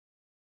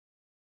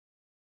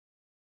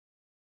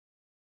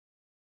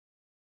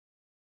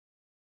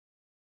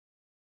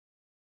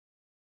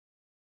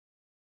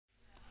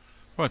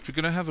Right, we're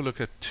going to have a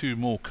look at two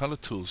more color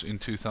tools in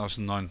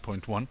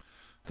 2009.1.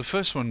 The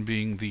first one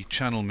being the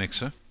channel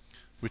mixer,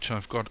 which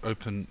I've got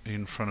open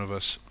in front of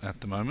us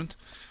at the moment.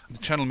 The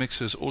channel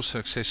mixer is also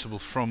accessible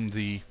from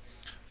the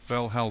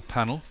Valhalla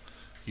panel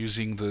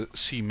using the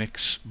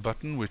C-Mix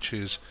button, which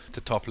is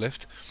the top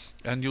left.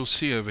 And you'll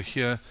see over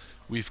here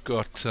we've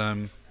got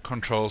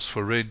controls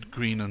for red,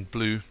 green and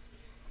blue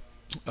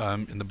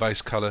in the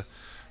base color,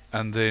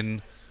 and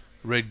then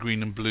red,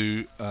 green and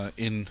blue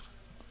in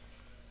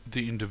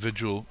the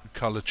individual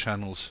color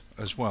channels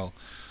as well.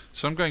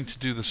 So I'm going to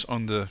do this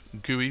on the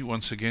GUI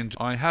once again.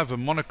 I have a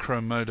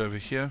monochrome mode over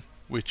here,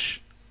 which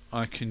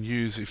I can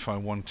use if I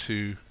want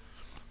to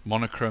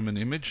monochrome an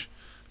image,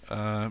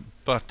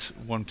 but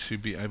want to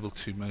be able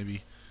to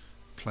maybe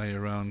play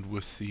around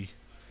with the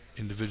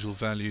individual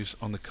values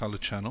on the color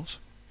channels.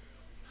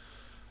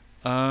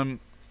 I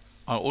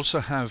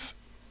also have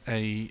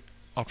a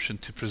option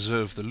to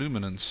preserve the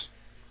luminance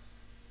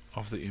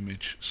of the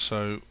image,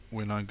 so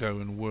when I go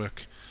and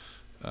work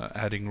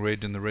adding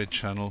red in the red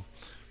channel,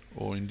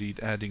 or indeed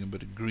adding a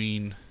bit of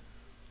green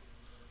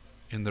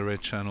in the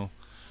red channel,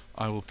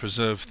 I will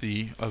preserve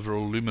the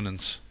overall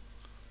luminance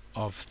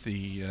of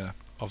the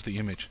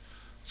image.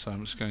 So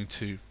I'm just going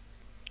to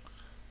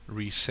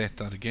reset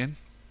that again.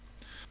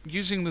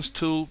 Using this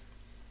tool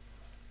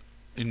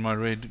in my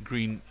red,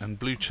 green and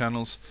blue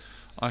channels,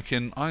 I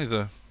can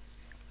either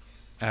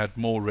add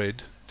more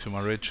red to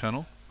my red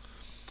channel,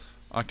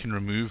 I can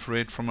remove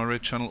red from my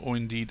red channel, or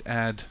indeed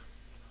add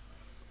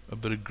a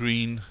bit of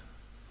green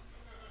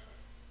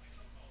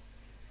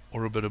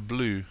or a bit of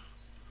blue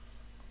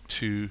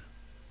to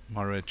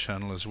my red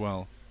channel as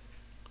well.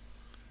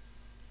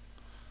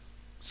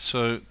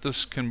 So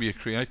this can be a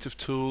creative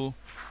tool.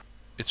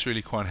 It's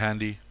really quite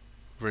handy,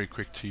 very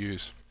quick to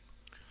use.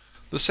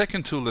 The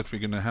second tool that we're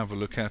going to have a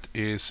look at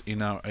is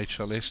in our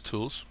HLS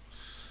tools.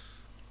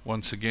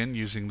 Once again,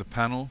 using the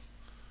panel,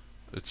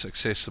 it's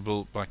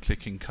accessible by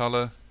clicking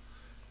color,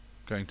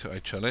 going to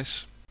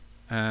HLS,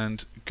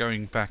 and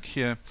going back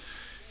here,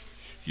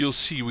 you'll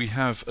see we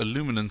have a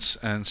luminance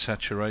and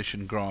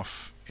saturation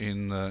graph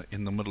in the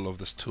middle of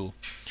this tool.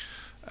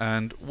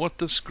 And what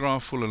this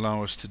graph will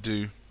allow us to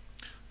do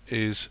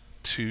is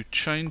to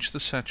change the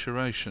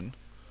saturation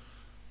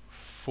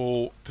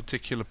for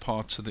particular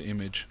parts of the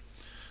image.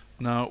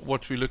 Now,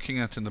 what we're looking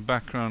at in the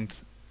background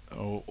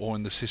or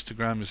in this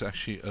histogram is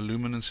actually a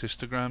luminance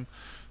histogram.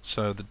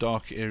 So the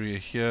dark area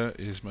here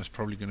is most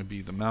probably going to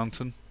be the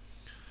mountain.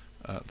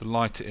 The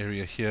light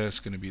area here is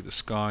going to be the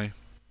sky,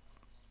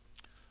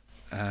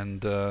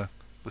 and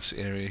this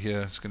area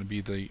here is going to be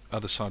the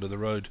other side of the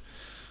road.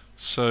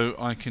 So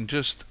I can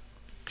just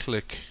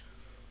click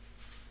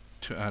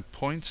to add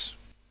points,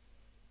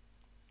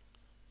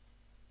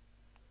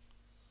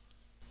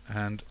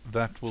 and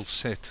that will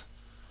set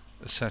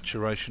a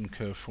saturation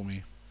curve for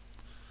me.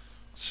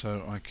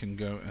 So I can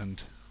go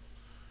and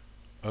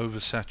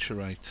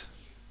oversaturate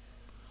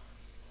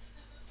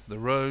the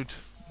road,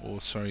 or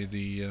sorry,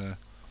 the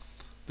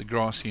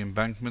grassy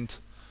embankment,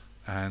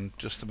 and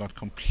just about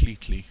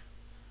completely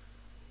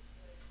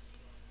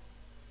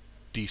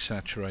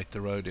desaturate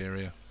the road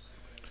area.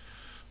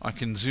 I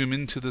can zoom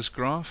into this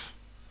graph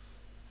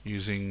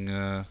using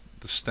the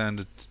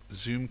standard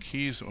zoom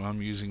keys, or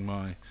I'm using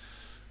my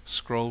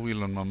scroll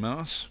wheel on my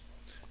mouse,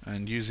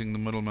 and using the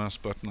middle mouse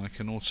button I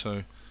can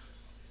also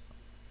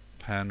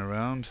pan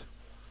around.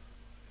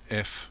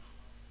 F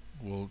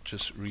will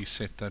just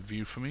reset that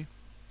view for me,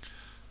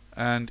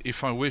 and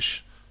if I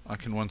wish I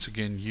can once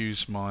again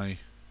use my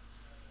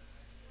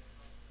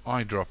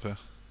eyedropper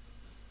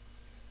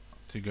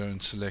to go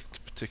and select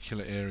a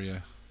particular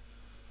area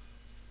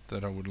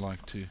that I would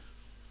like to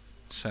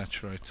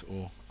saturate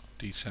or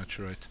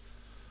desaturate.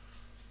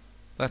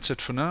 That's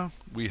it for now.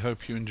 We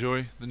hope you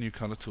enjoy the new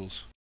color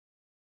tools.